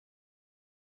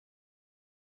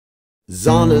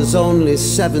Zana's only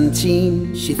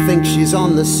 17, she thinks she's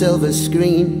on the silver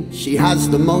screen. She has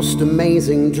the most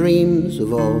amazing dreams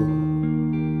of all.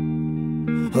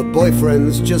 Her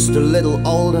boyfriend's just a little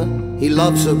older. He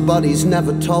loves her but he's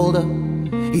never told her.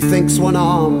 He thinks one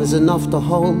arm is enough to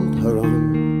hold her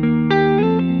on.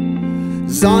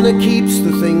 Zana keeps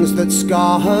the things that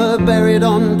scar her buried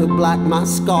under black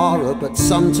mascara, but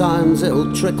sometimes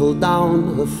it'll trickle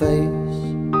down her face.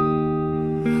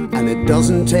 And it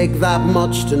doesn't take that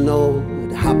much to know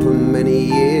it happened many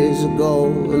years ago,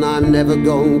 and I'm never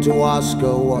going to ask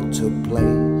her what took place.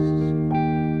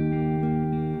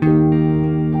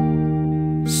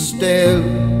 Still,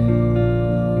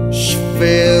 she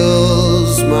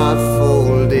fills my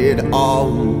folded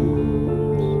arms.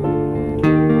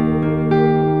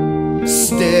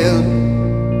 Still,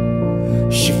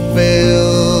 she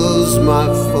fills my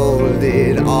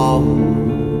folded arms.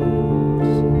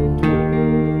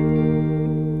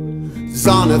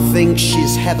 Zana thinks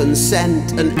she's heaven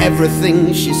sent, and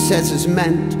everything she says is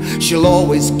meant. She'll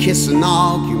always kiss an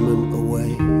argument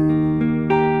away.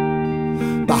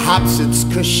 Perhaps it's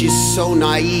 'cause she's so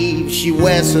naive. She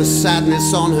wears her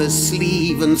sadness on her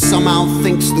sleeve and somehow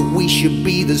thinks that we should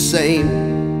be the same.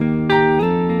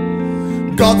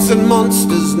 Gods and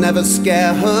monsters never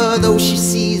scare her, though she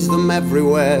sees them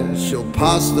everywhere. She'll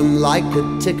pass them like a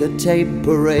ticker tape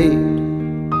parade.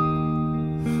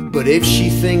 But if she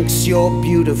thinks you're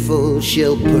beautiful,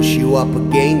 she'll push you up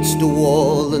against a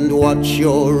wall and watch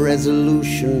your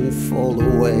resolution fall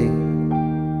away.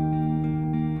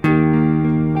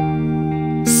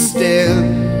 Still,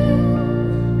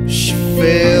 she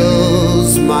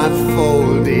fills my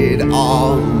folded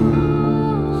arms.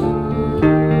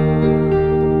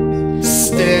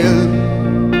 Still,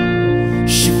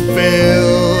 she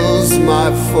fills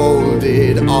my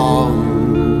folded arms.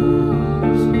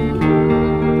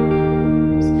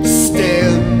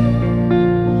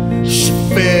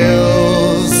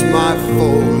 Fills my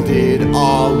folded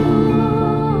arms.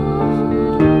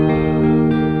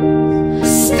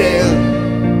 Still,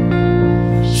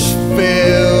 she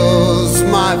fills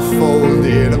my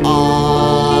folded arms.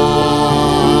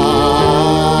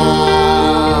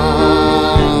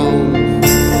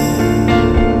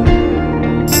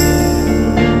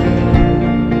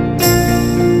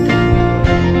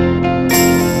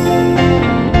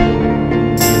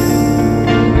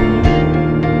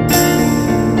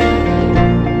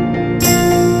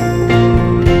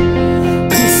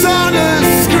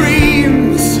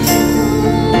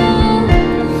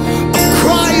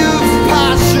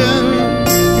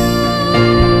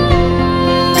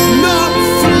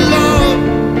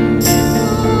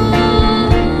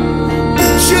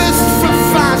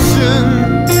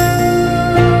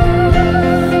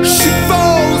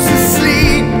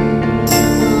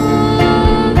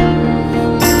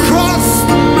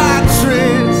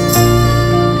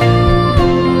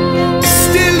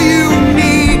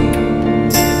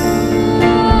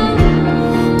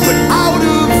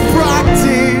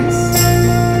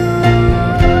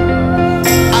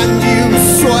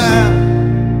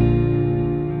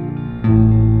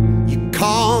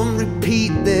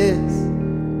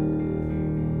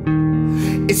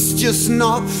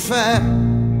 Not fair.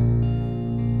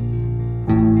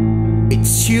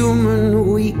 It's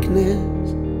human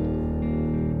weakness,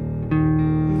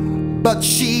 but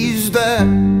she's there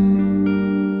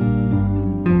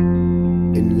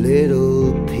in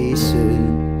little pieces.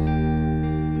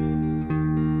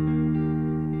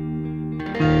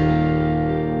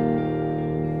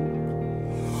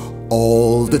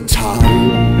 All the time,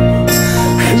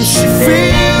 and she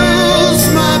feels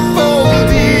my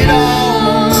folded arms.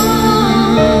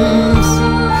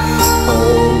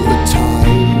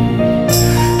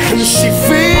 She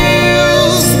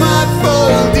feels my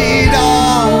folded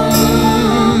arms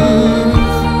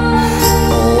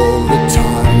all the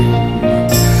time,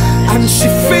 and she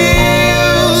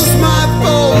feels my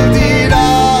folded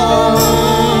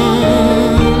arms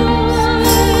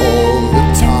all the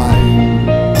time,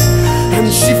 and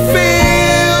she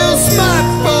feels my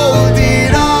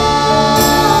folded arms.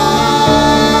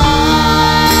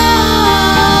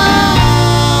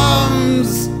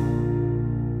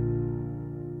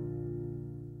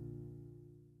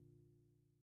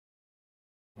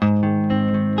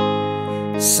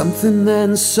 Something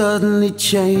then suddenly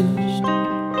changed,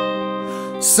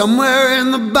 somewhere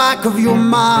in the back of your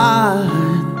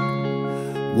mind.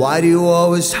 Why do you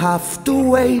always have to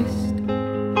waste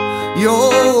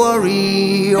your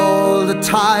worry all the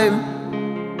time?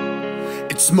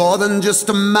 It's more than just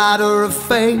a matter of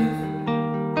faith.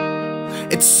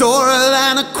 It's sorer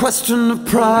than a question of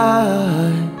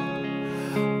pride.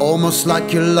 Almost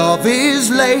like your love is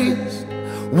laced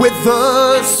with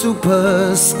a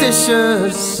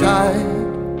superstitious side.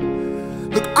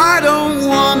 Look, I don't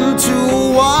want to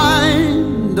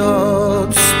wind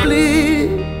up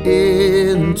split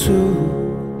in two.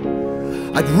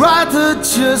 I'd rather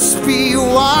just be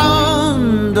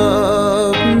wound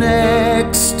up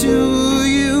next to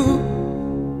you.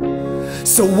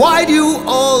 So why do you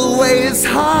always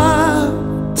have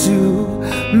to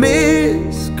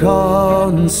misconstrue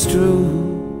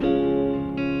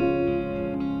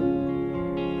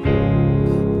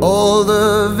all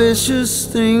the vicious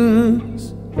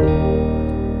things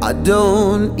I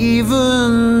don't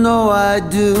even know I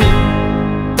do?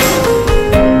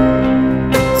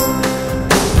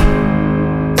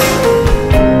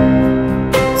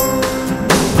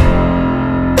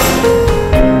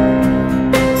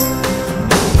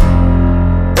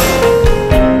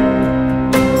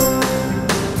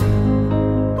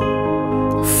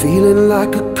 Feeling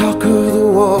like a cock of the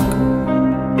walk,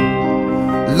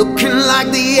 looking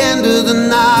like the end of the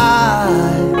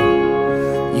night.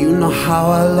 You know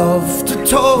how I love to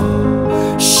talk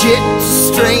shit to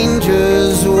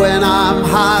strangers when I'm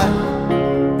high.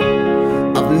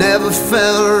 I've never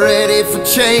felt ready for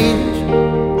change,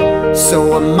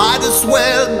 so I might as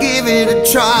well give it a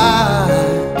try.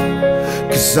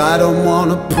 'Cause I don't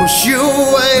wanna push you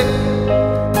away,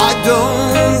 I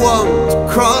don't want to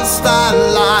cross that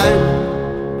line.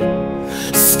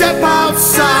 Step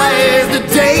outside, the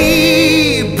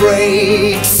day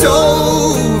breaks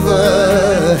overhead.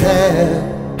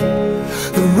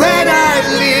 The red-eyed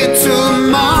little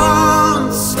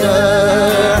monster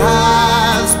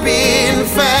has been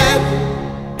fed.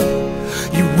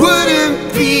 You wouldn't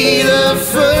be the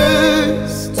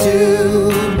first to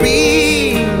be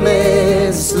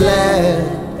misled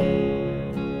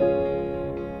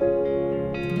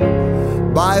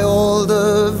by all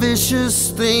the vicious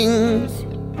things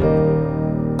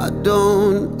I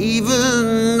don't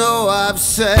even know I've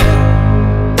said.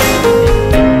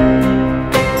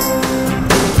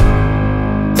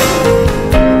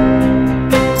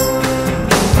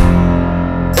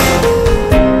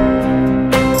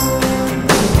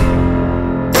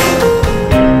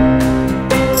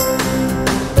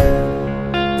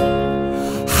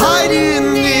 Hiding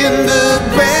in the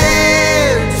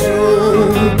bedroom,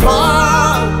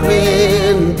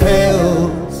 popping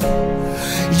pills,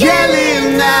 yelling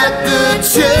at the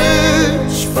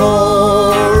church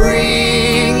for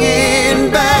ringing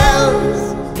bells.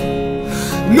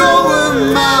 No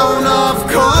amount of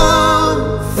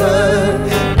comfort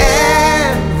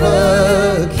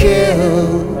ever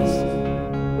kills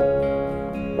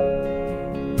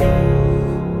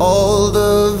all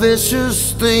the vicious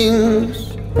things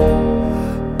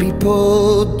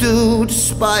people do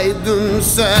despite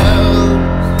themselves.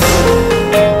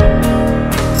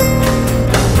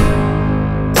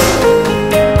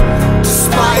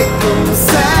 Despite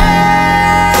themselves.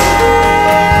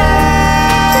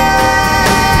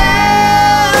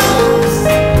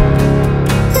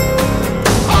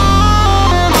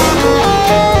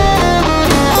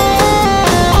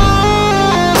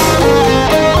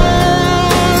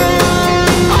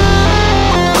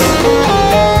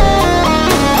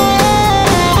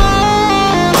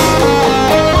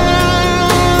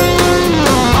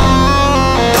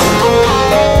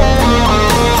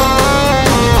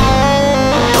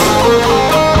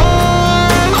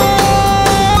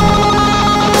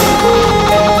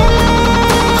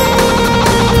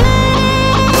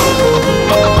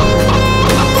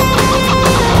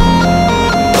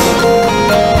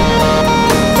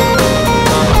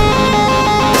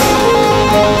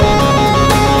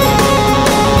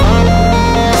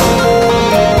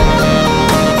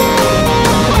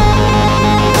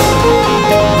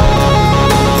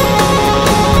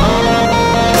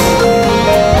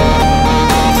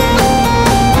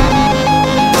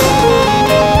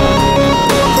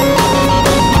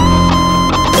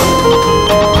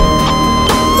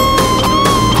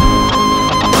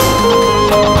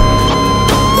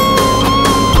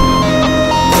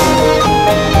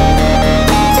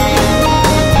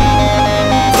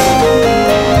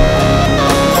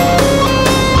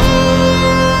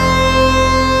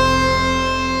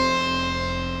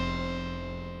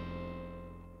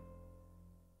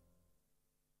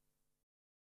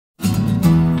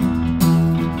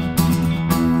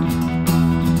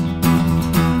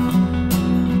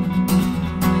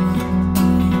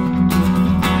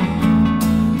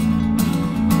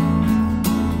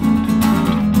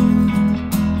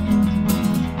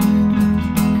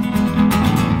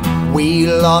 We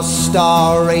lost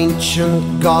our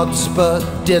ancient gods but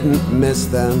didn't miss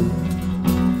them.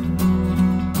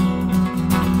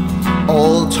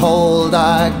 All told,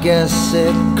 I guess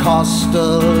it cost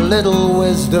a little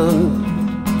wisdom.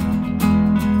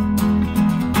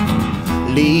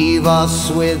 Leave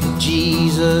us with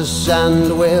Jesus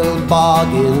and we'll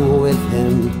bargain with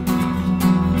him.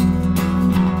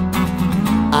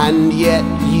 And yet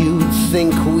you'd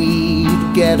think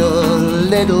we'd get a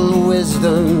little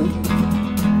wisdom.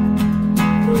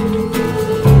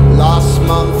 Last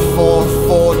month for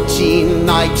 14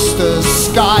 nights the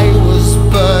sky was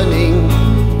burning.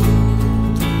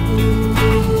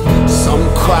 Some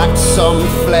cracked, some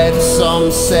fled,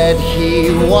 some said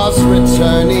he was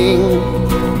returning.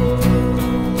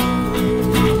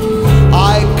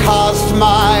 I cast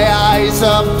my eyes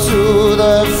up to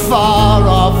the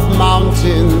far-off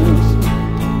mountains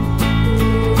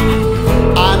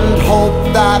and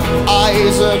hoped that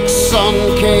Isaac's son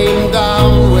came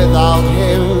down without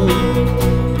him.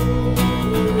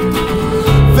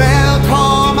 They'll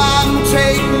come and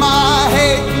take my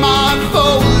hate, my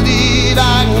folded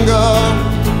anger,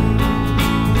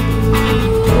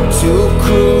 to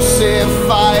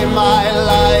crucify my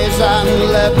lies and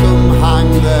let them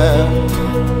hang there.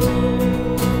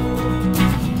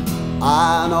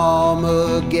 And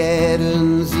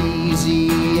Armageddon's easy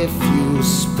if you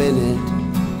spin it,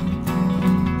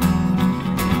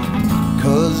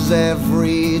 'cause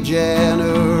every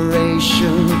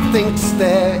generation thinks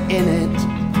they're in it.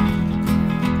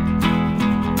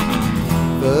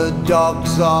 The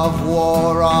dogs of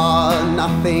war are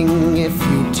nothing if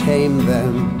you tame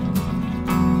them,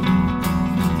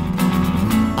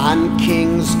 and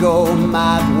kings go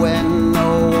mad when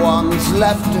no one's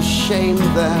left to shame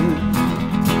them.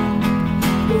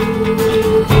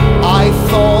 I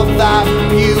thought that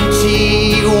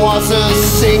beauty was a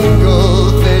single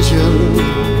vision,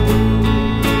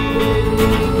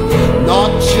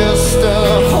 not just a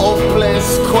hopeless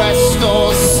quest or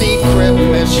secret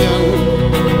mission.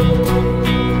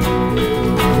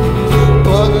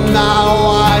 But now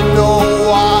I know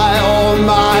why all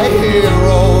my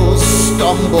heroes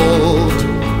stumbled,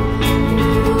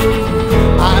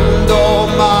 and all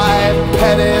my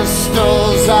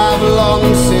pedestals have long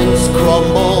since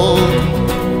crumbled.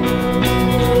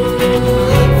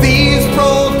 These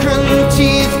broken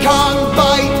teeth can't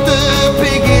bite the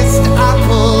biggest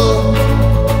apple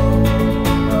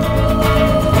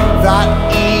that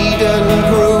Eden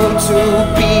grew to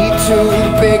be too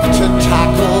big to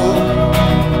tackle.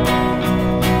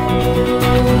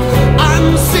 And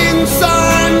since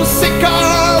I'm sick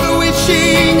of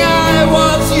wishing I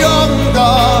was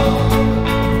younger,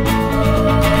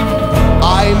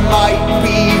 I might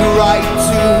be right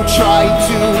to try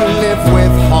to live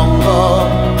with hunger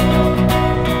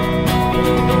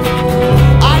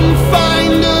and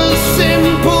find a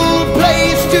simple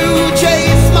place to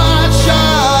chase my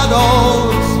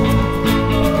shadows,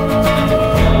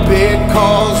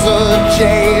 because a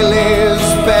jail is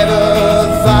better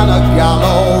than a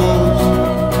gallows.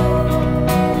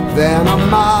 Then I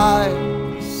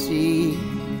might see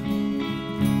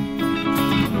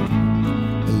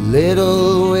a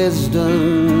little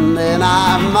wisdom, then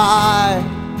I might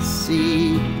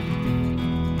see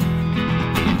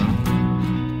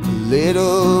a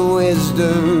little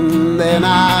wisdom, then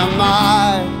I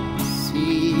might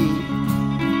see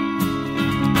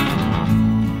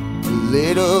a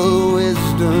little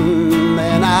wisdom,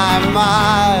 then I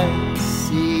might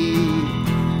see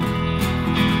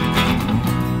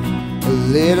a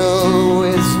little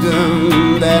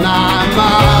wisdom, then I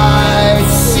might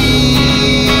see.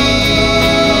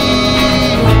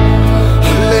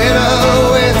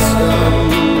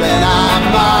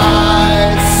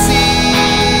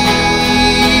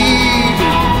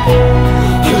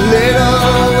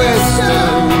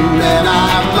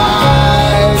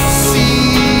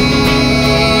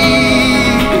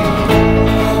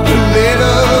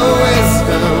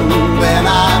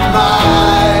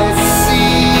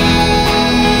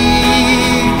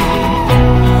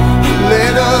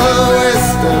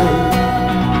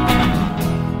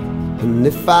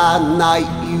 If at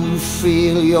night you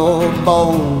feel your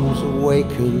bones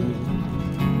awaken,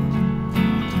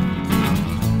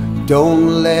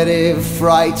 don't let it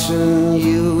frighten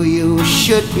you, you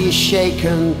should be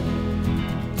shaken.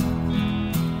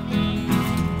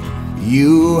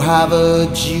 You have a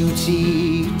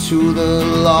duty to the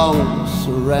long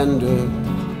surrender.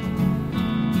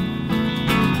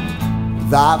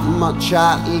 That much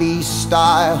at least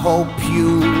I hope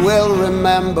you will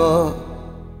remember.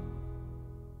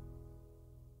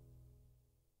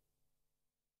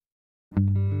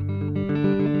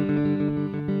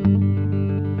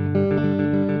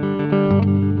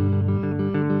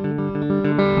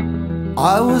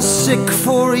 I was sick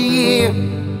for a year,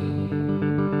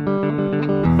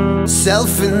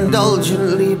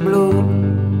 self-indulgently blue,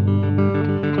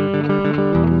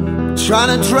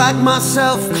 trying to drag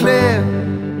myself clear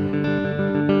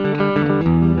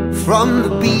from the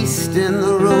beast in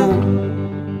the room.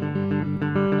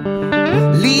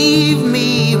 Leave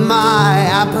me my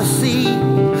apathy,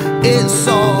 it's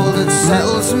all that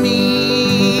sells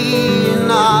me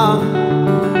now.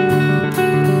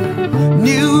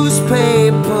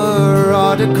 Newspaper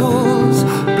articles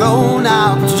blown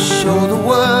out to show the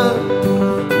world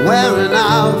wearing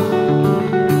out.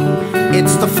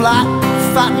 It's the flat,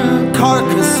 fattened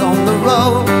carcass on the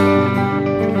road.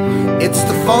 It's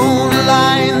the phone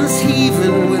lines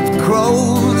heaving with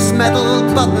crows, metal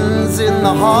buttons in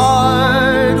the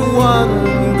hard-won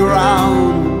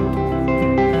ground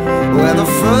where the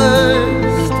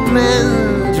first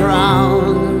men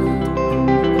drowned.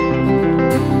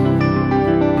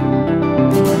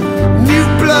 New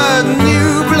blood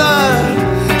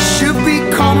should be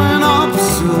coming up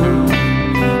soon.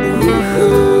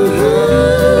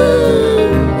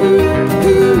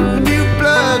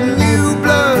 New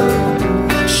blood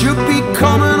should be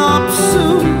coming up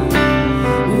soon.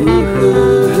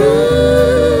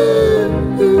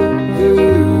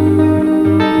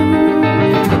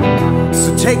 So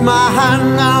take my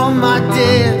hand now, my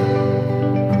dear,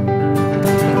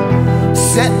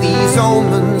 set these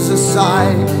omens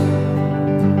aside.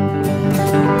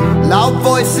 Loud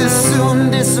voices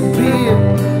soon disappear,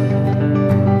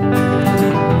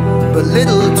 but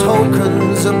little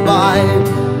tokens abide.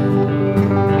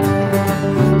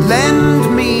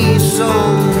 Lend me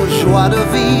some joie de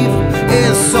vivre,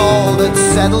 it's all that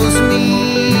settles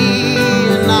me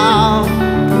now.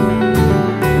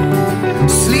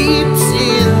 Sleeps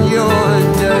in your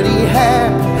dirty hair,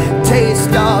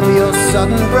 taste of your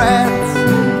sudden breath,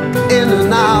 in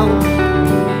and out.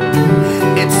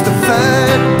 It's the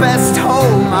third best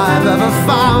home I've ever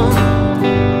found.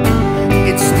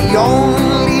 It's the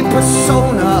only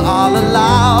persona I'll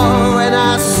allow when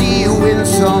I see you in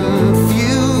some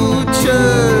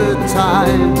future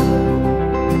time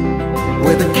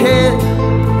with a kid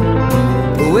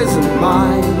who isn't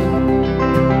mine.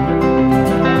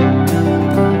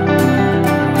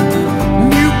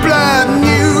 New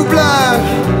blood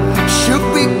should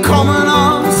be coming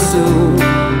on soon.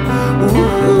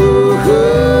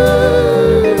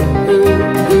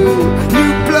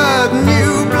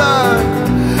 New blood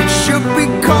should be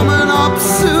coming up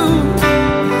soon.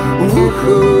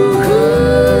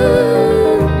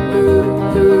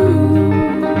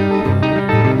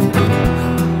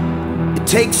 It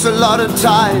takes a lot of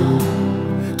time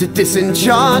to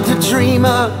disenchant a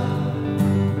dreamer,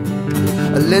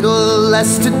 a little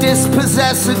less to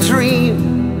dispossess a dream,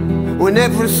 when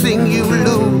everything you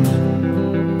lose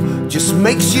just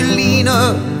makes you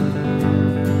leaner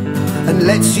and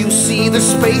lets you see the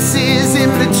spaces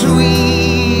in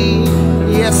between.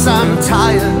 Yes, I'm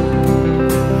tired,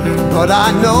 but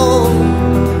I know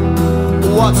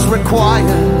what's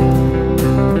required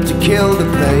to kill the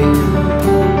pain.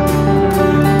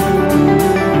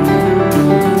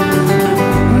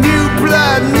 New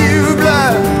blood, new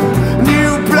blood,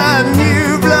 new blood, new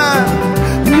blood,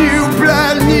 new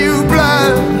blood, new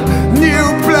blood, new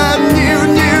blood, new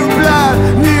blood,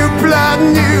 new blood,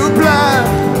 new blood,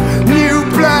 new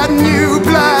blood, new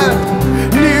blood,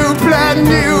 new blood,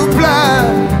 new blood.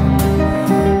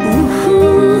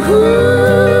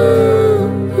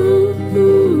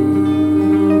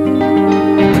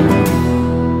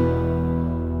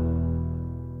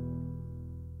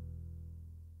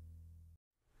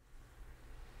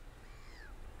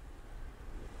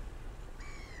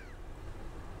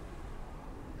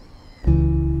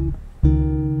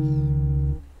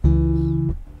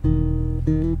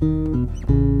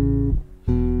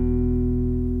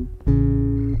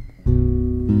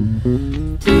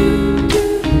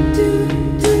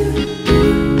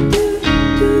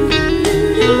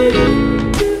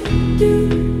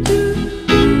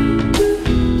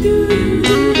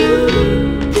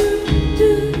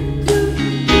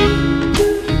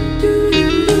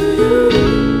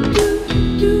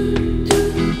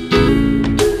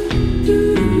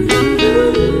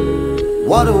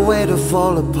 What a way to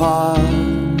fall apart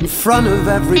in front of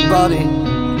everybody.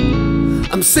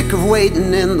 I'm sick of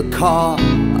waiting in the car,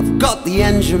 I've got the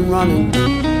engine running.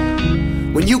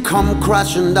 When you come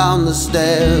crashing down the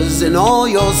stairs in all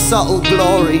your subtle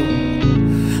glory,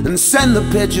 and send the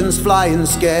pigeons flying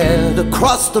scared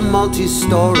across the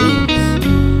multi-stories,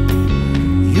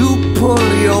 you pull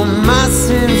your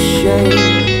massive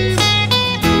shades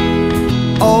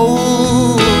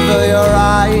over your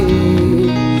eyes.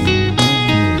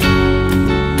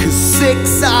 'Cause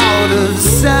 6 out of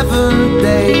 7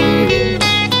 days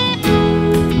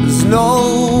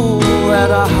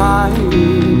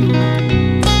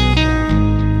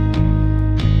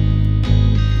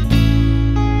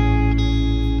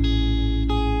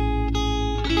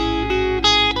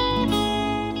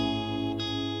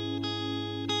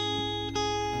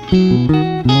You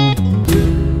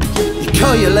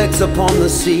curl your legs up on the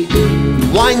seat,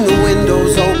 wind the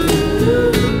windows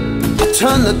open. I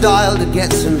turn the dial to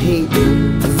get some heat,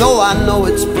 though I know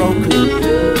it's broken.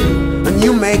 And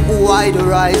you make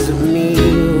wider eyes at me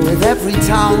with every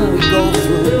town we go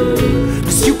through.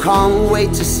 'Cause you can't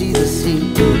wait to see the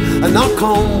sea, and I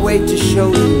can't wait to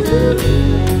show you.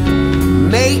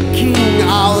 Making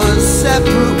our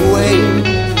separate ways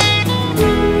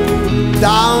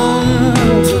down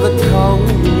to the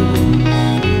coast.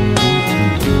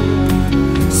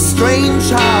 Strange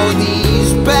how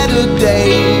these better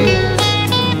days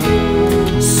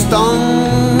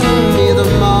stung me the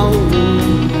most.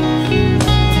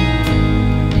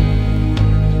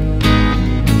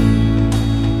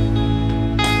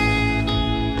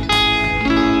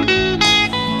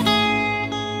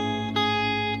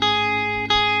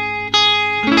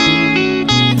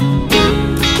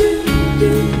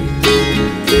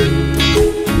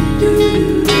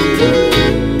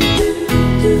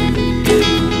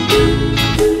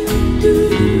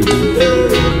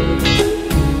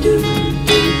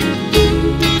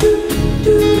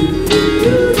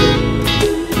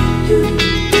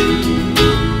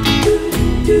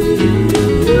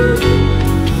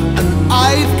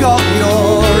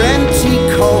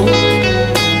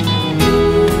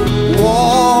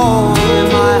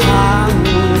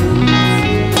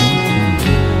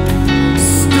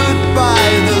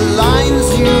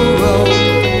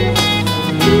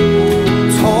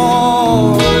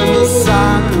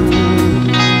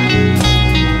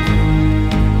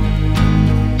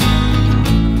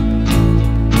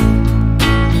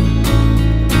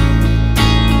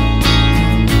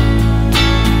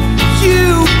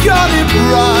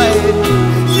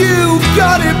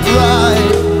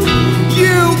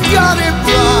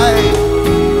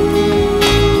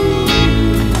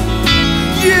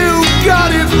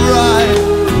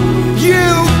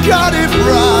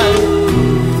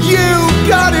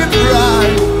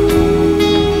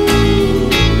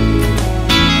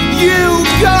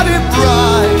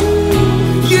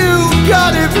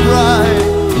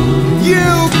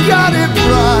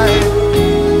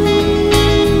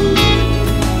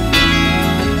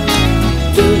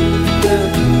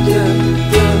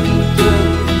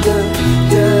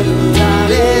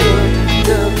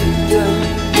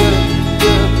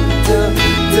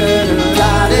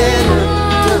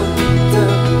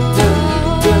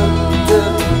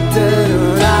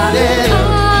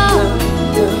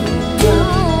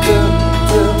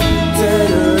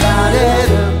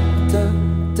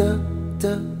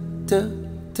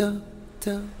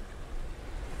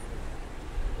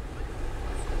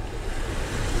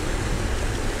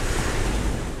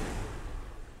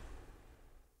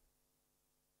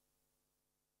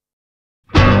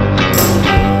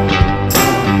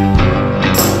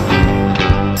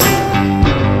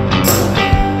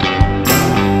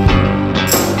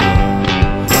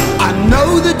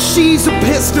 She's a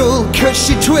pistol, 'cause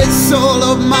she twists all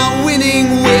of my winning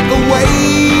wit away.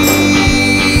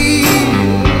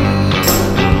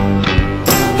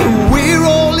 And we're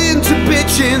all into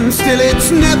bitching, still it's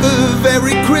never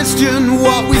very Christian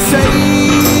what we say.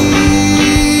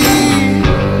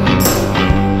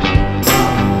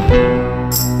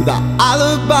 The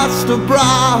alabaster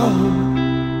brow,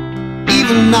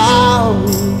 even now,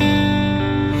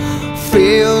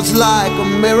 feels like a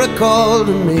miracle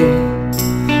to me.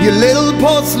 Your little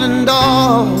porcelain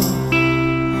doll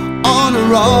on a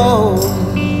roll,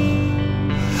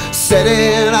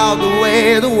 setting out the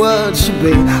way the world should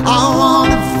be. I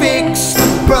wanna fix the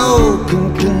broken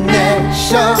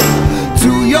connection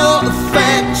to your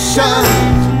affection,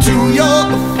 to your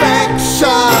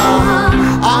affection.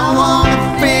 I wanna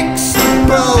fix the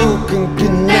broken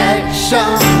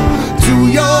connection to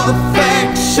your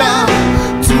affection,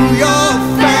 to your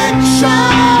affection.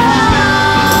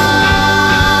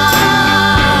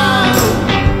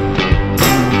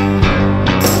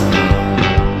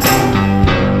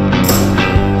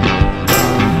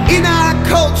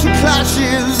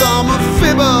 I'm a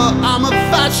fibber, I'm a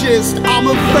fascist, I'm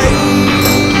afraid.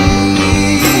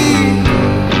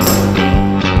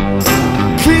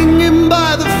 Clinging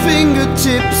by the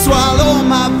fingertips while all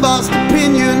my vast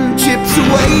opinion chips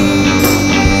away.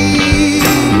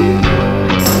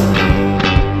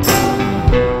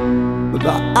 But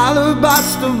the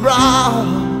alabaster brow,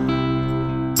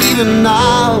 even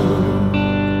now,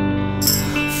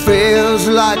 feels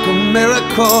like a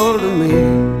miracle to me.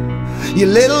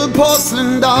 Your little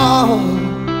porcelain doll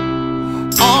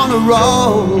on a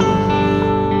roll,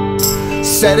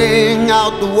 setting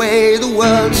out the way the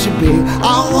world should be.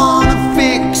 I wanna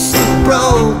fix the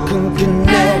broken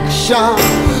connection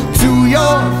to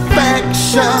your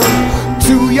affection,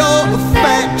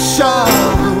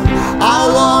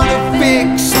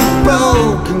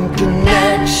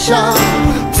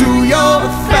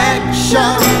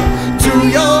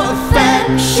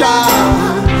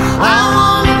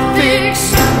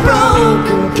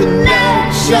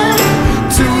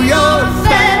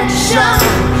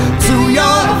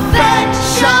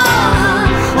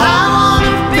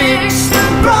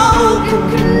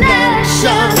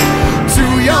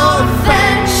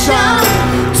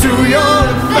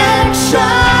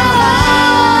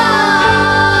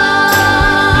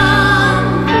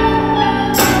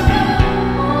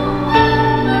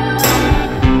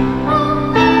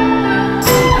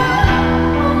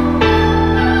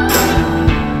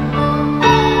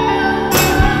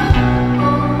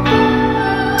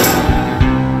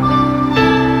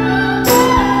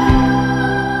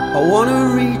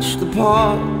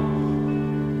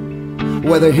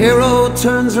 where the hero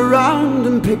turns around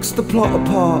and picks the plot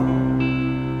apart,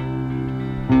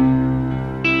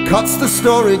 cuts the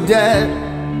story dead,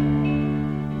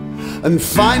 and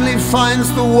finally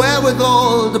finds the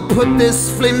wherewithal to put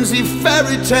this flimsy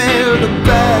fairy tale to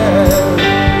bed.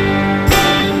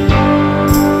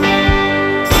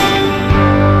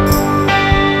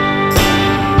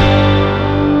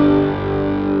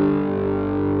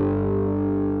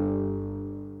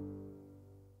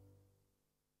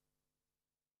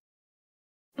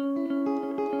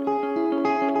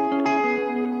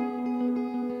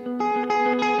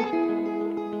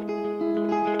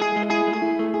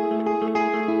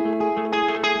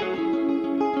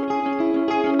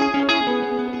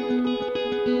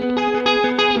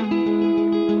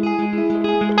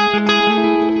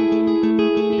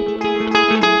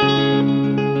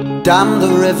 Dam the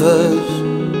rivers,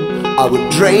 I would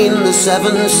drain the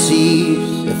 7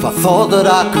 seas if I thought that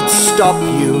I could stop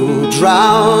you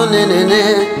drowning in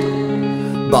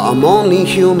it. But I'm only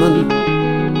human,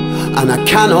 and I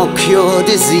cannot cure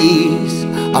disease.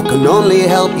 I can only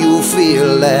help you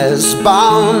feel less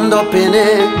bound up in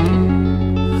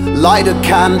it. Light a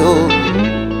candle,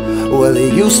 well, they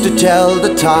used to tell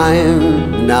the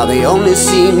time. Now they only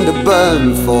seem to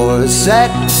burn for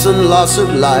sex and loss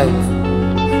of life,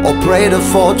 or pray to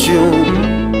fortune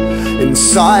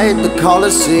inside the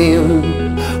Colosseum,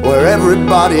 where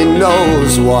everybody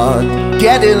knows what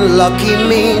getting lucky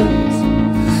means.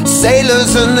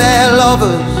 Sailors and their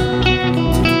lovers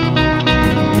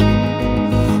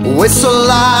whistle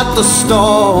at the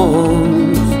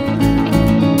storms,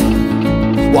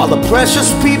 while the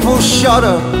precious people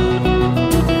shudder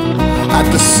at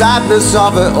the sadness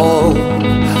of it all,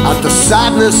 at the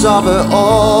sadness of it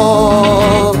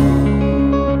all.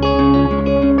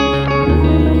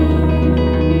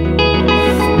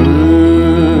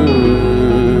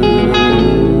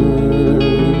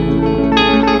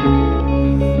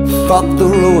 Fuck the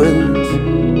ruins,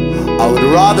 I would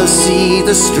rather see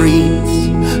the streets,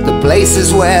 the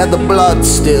places where the blood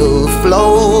still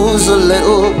flows a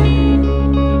little,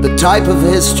 the type of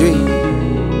history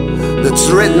that's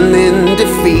written in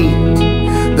defeat,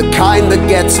 the kind that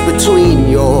gets between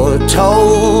your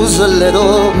toes a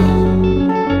little.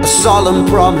 A solemn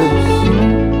promise,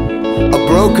 a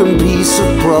broken piece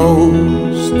of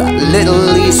prose, that little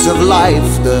lease of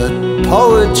life that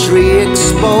poetry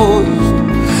exposed.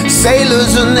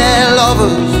 Sailors and their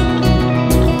lovers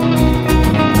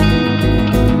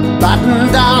batten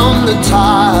down the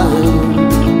tide,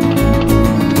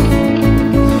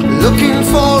 looking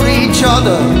for each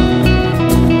other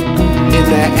in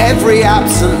their every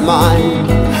absent mind,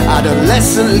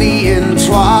 adolescently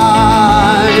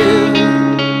entwined.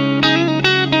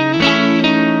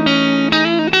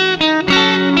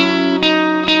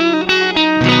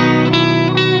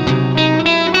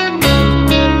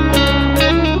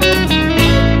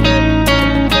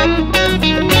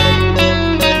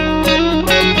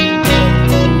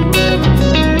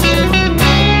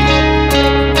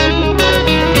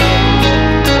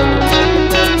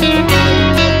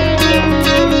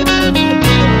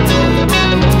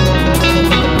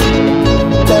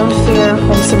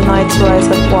 Some nights rise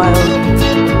up wild,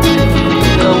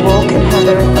 or walk in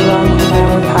heather along the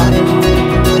narrow path.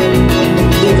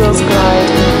 Eagles glide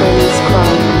and birds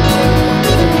cry.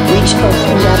 Reach up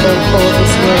and gather all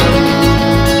this world,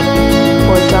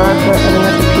 or darker any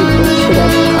other people should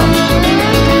ever come,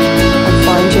 and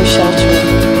find your shelter,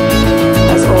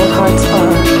 as all hearts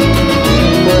are,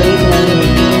 worried men,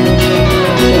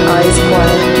 their eyes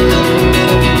quiet,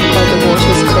 by the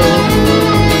water's cold,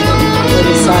 where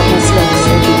the sadness looks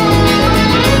so deep.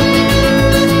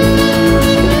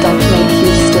 Would that make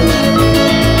you still?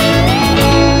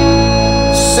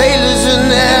 Sailors and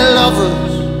their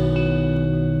lovers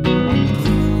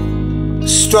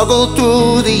struggle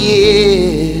through the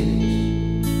years,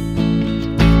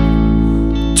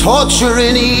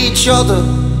 torturing each other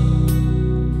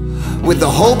with the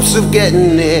hopes of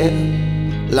getting near,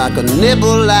 like a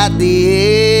nibble at the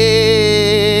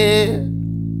ear.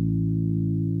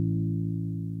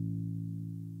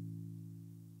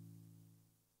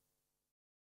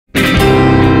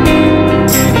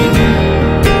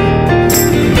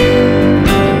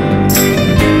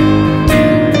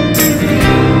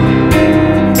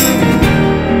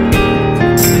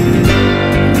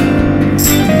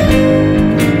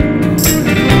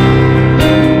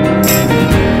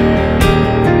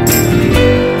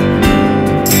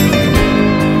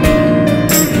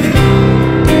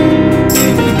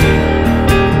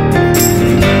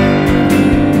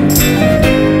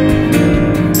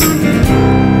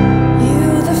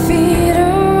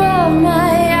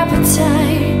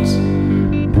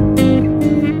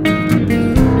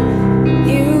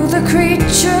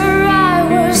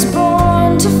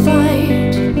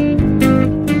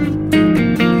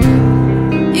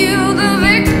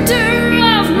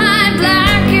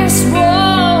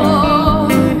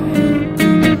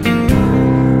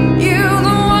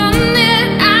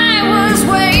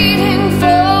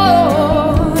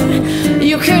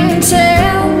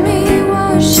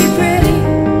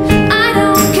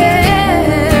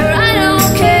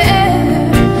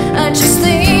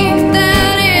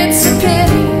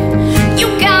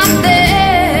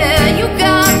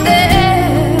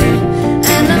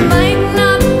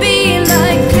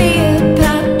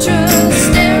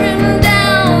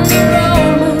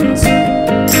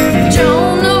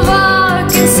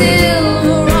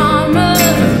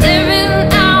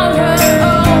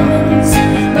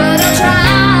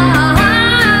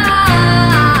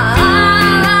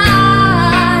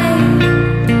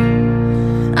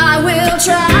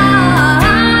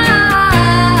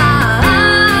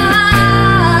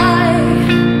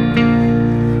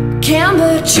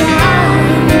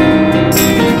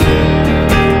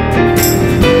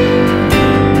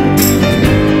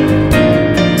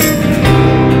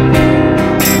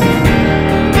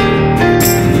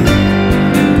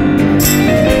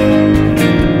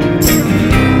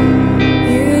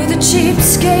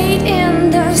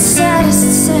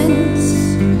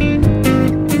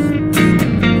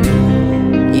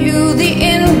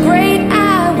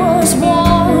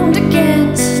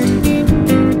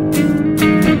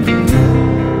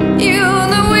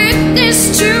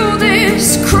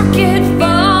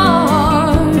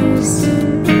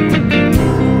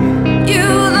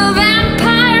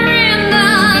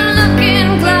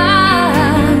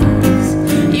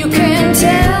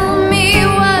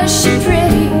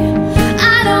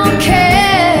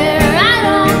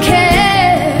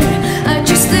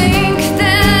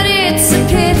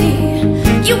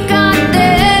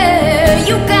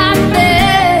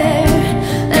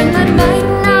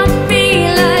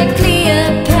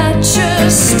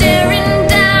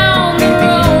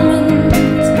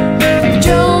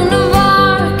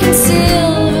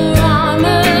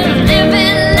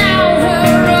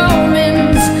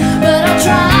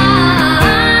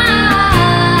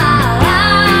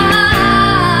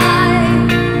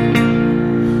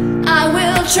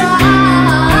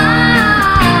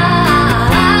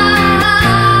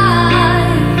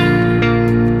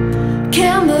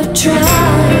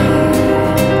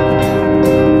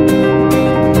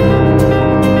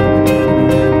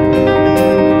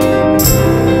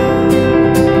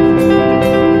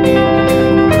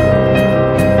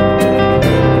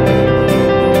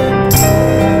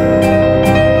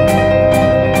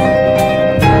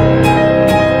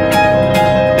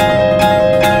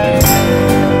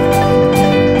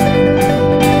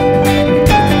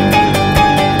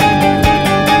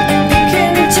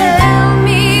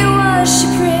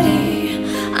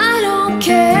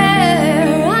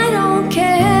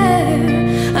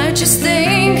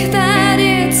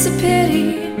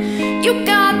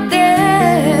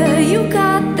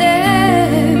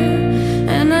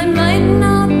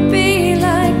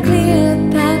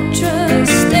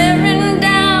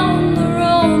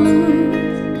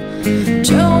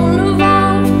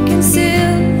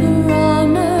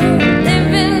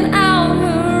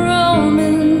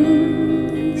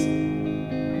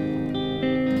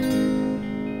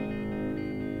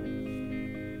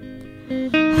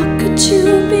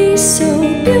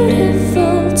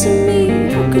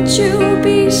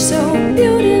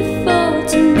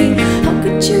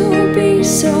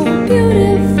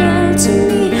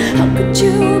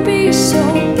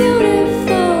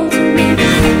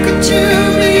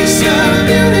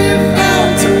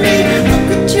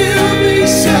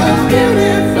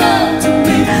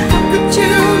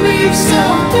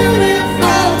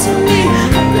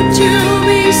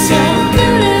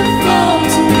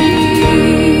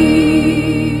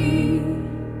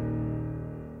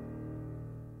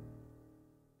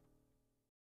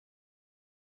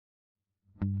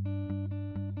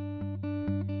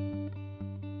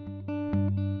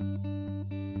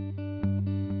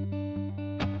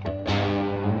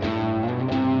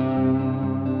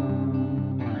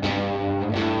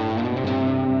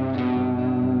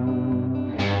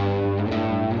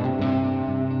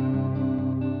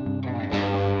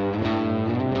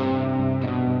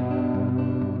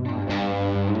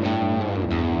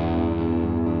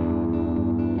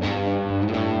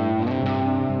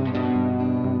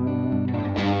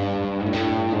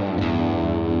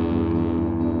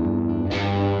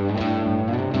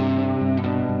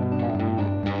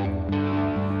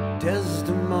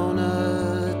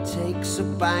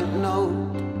 banknote,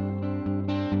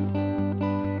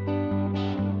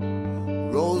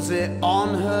 rolls it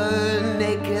on her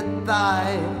naked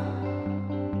thigh,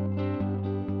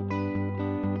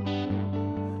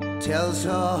 tells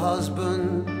her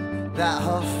husband that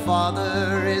her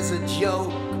father is a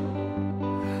joke,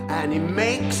 and he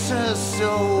makes her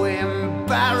so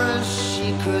embarrassed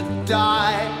she could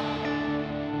die.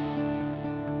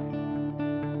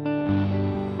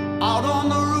 Out on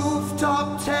the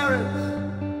rooftop terrace,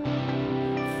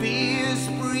 fierce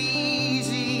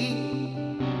breezy,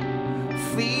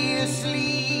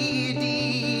 fiercely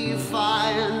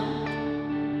defiant,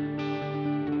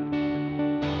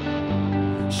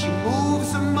 she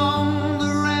moves among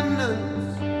the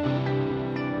remnants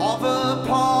of a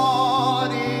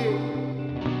party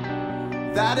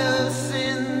that has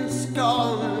since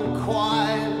gone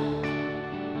quiet.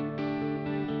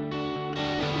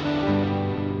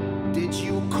 Did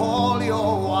you call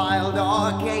your wild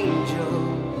archangel?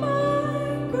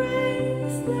 My graceless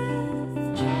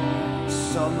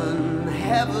summon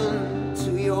heaven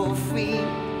to your feet.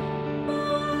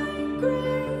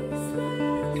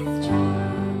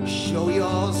 Show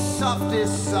your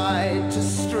softest side to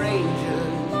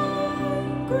strangers.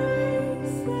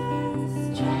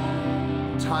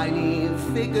 Tiny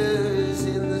figures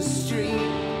in the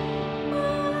street.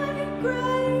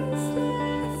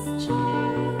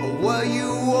 Or were you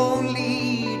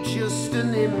only just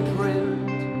an imprint?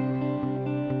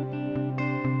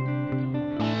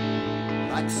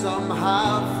 Like some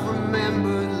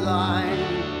half-remembered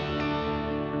line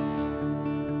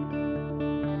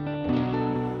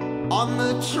on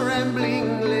the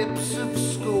trembling lips of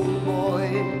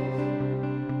schoolboys,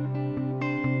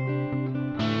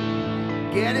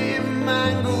 getting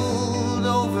mangled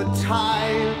over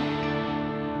time.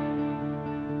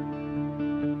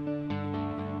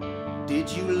 Did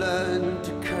you learn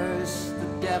to curse the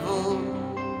devil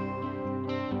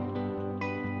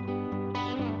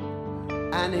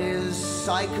and his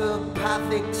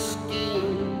psychopathic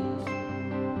schemes?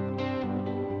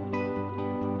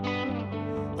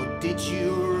 Or did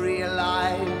you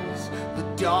realize the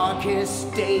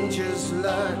darkest dangers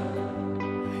lurk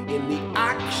in the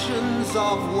actions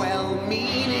of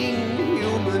well-meaning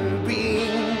human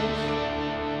beings?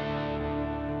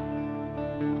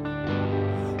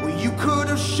 Well, you could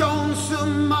have shown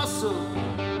some muscle,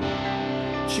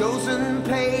 chosen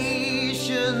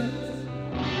patience,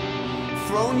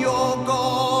 thrown your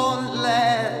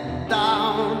gauntlet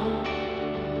down.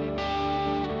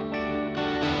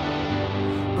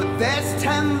 But there's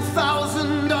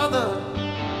 10,000 other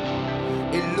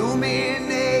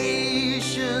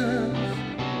illuminations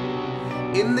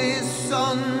in this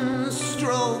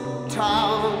sunstroke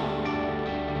town.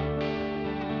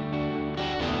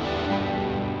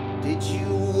 Did you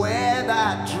wear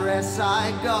that dress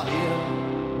I got you?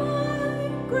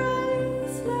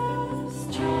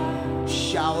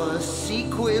 Shower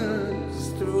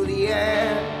sequins through the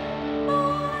air.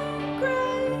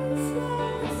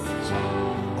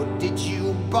 Or did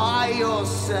you buy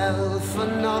yourself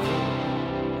another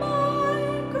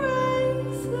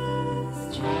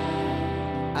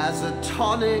as a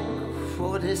tonic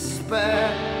for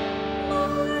despair?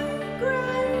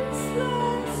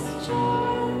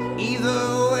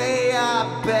 Either way,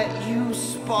 I bet you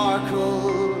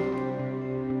sparkle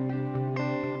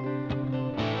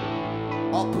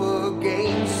up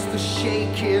against the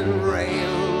shaking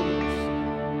rails,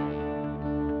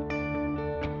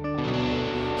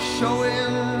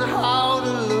 showing how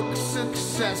to look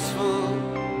successful,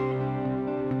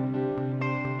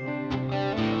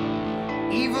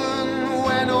 even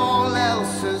when all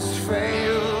else has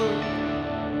failed.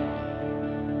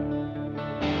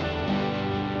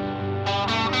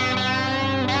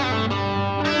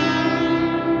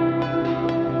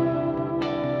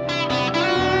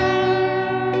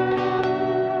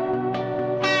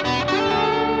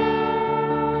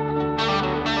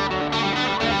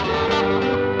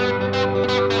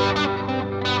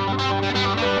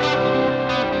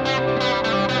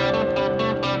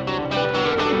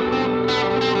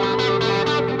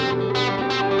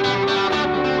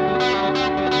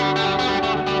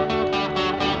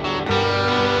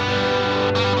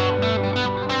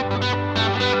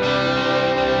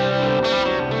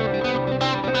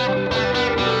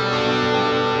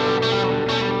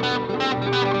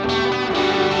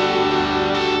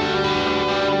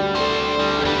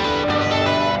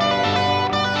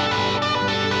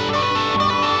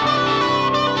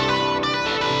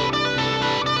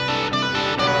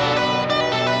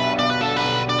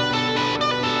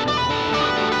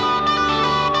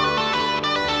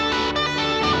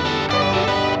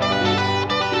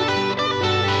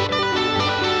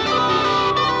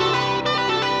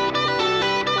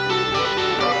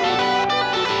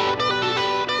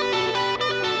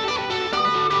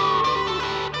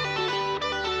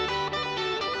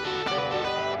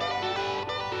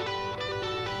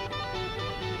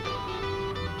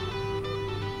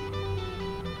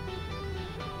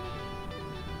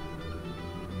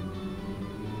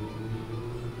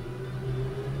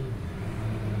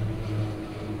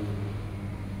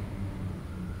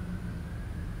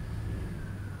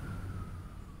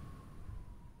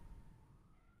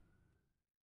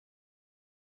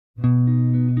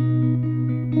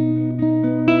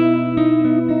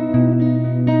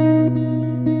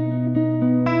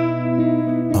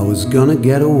 I was gonna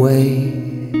get away.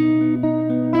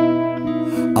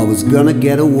 I was gonna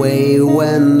get away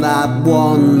when that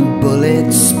one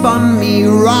bullet spun me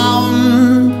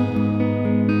round,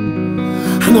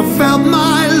 and I felt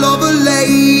my lover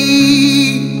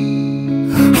lay,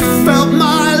 I felt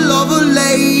my lover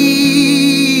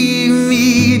lay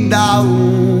me down.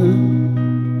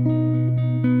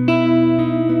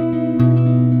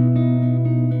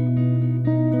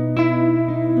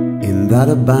 that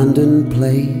abandoned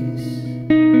place.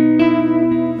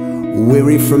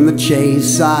 Weary from the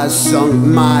chase, I sunk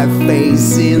my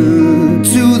face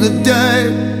into the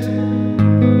dirt,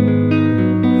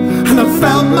 and I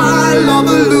felt my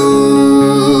lover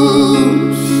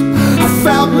lose. I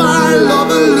felt my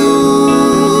lover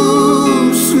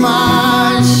lose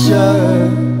my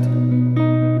shirt.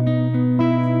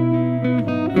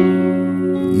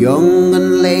 Young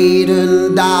and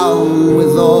laden down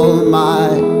with all my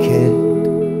kit,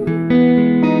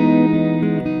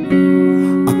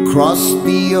 across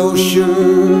the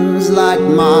oceans like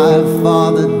my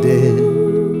father did,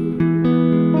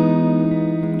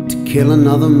 to kill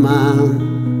another man,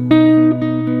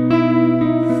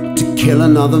 to kill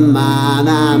another man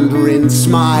and rinse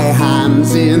my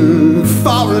hands in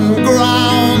foreign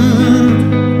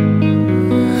ground,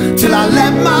 till I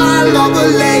let my lover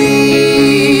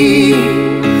lay,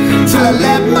 till I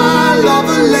let my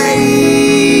lover lay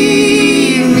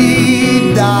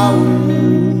me down.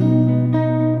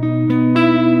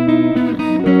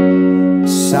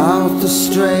 South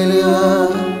Australia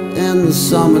in the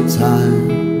summertime,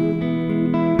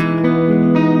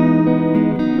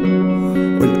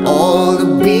 when all the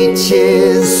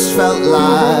beaches felt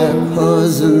like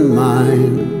hers and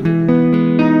mine.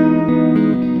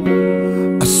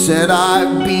 I said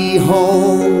I'd be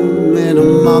home in a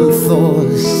month or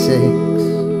 6,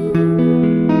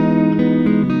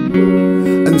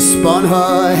 and spun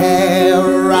her hair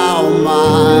around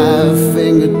my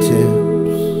fingertips.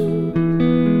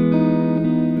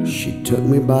 She took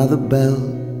me by the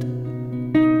belt,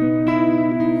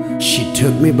 she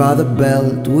took me by the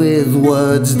belt with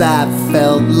words that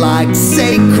felt like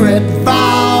sacred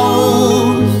vows.